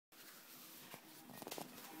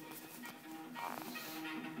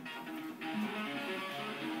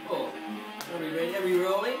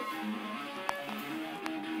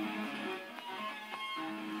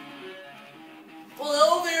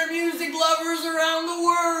stores around the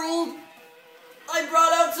world, I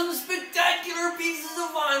brought out some spectacular pieces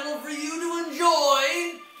of vinyl for you to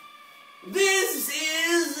enjoy. This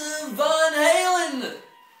is Van Halen.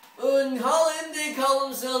 In Holland, they call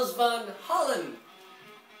themselves Van Halen.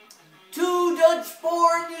 Two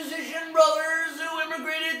Dutch-born musician brothers who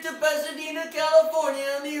immigrated to Pasadena, California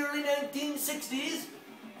in the early 1960s,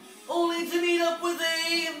 only to meet up with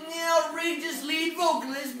an outrageous lead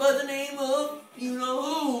vocalist by the name of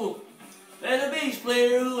you-know-who, and a bass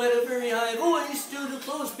player who had a very high voice due to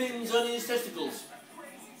clothespins on his testicles.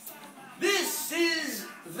 This is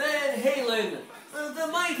Van Halen, the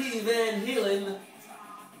mighty Van Halen.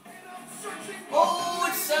 Oh,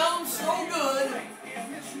 it sounds so good.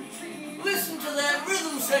 Listen to that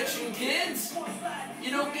rhythm section, kids.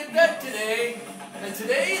 You don't get that today, and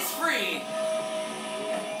today it's free.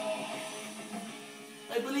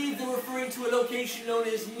 I believe they're referring to a location known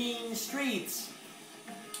as Mean Streets,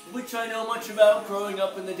 which I know much about growing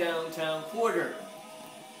up in the downtown quarter,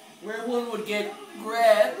 where one would get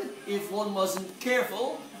grabbed if one wasn't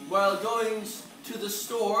careful while going to the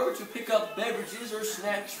store to pick up beverages or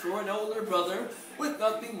snacks for an older brother with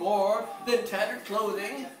nothing more than tattered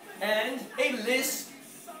clothing and a list.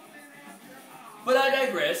 But I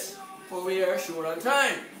digress, for we are short on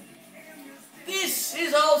time. This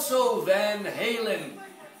is also Van Halen.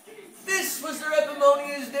 This was their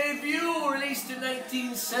eponymous debut, released in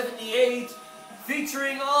 1978,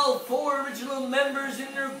 featuring all four original members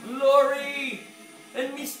in their glory,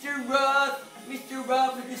 and Mr. Roth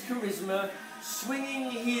with his charisma,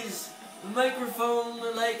 swinging his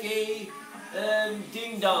microphone like a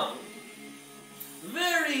ding-dong.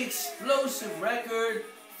 Very explosive record,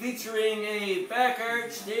 featuring a back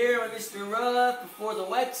arch there by Mr. Roth before the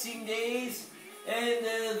waxing days, and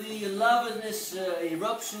the lava's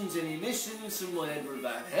eruptions and emissions from Edward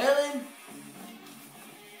Van Halen.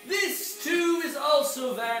 This too is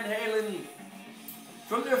also Van Halen.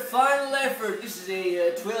 From their final effort, this is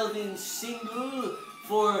a 12-inch single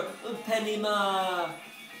for Panama,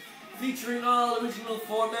 featuring all original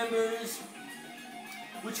four members,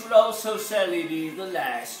 which would also sadly be the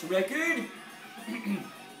last record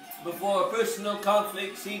before personal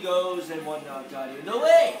conflicts, egos, and whatnot got in the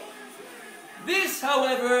way. This,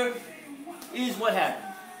 however, is what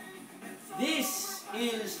happened. This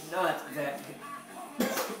is not that.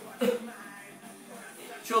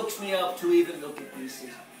 Chokes me up to even look at this.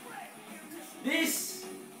 This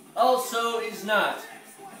also is not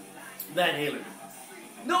Van Halen.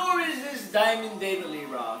 Nor is this Diamond David Lee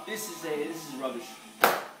Roth. This is rubbish.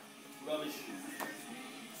 Rubbish.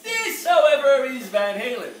 This, however, is Van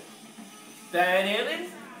Halen. Van Halen?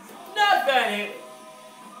 Not Van Halen.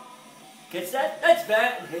 Gets that? That's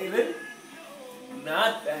Van Halen.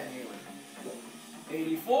 Not Van Halen.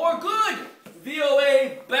 84, good.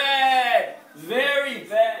 VOA, bad. Very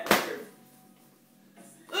bad.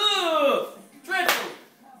 Ugh, dreadful.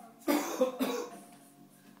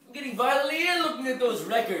 I'm getting violently ill looking at those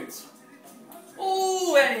records.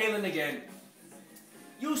 Oh, Van Halen again.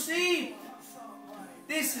 You see,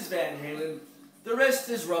 this is Van Halen. The rest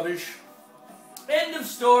is rubbish. End of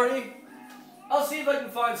story. I'll see if I can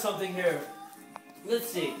find something here. Let's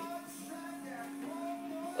see.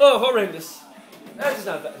 Oh, horrendous. That is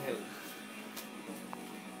not Van Halen.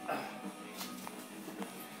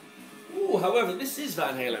 Ooh, however, this is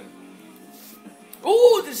Van Halen.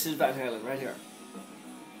 Ooh, this is Van Halen right here.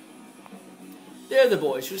 They're the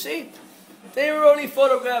boys, you see. They were only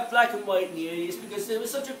photographed black and white in the 80s because it was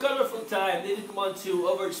such a colorful time. They didn't want to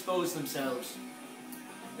overexpose themselves.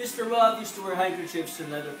 Mr. Roth used to wear handkerchiefs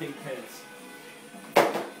and leather pink pants.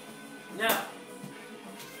 Now,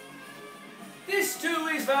 this too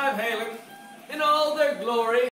is Van Halen in all their glory.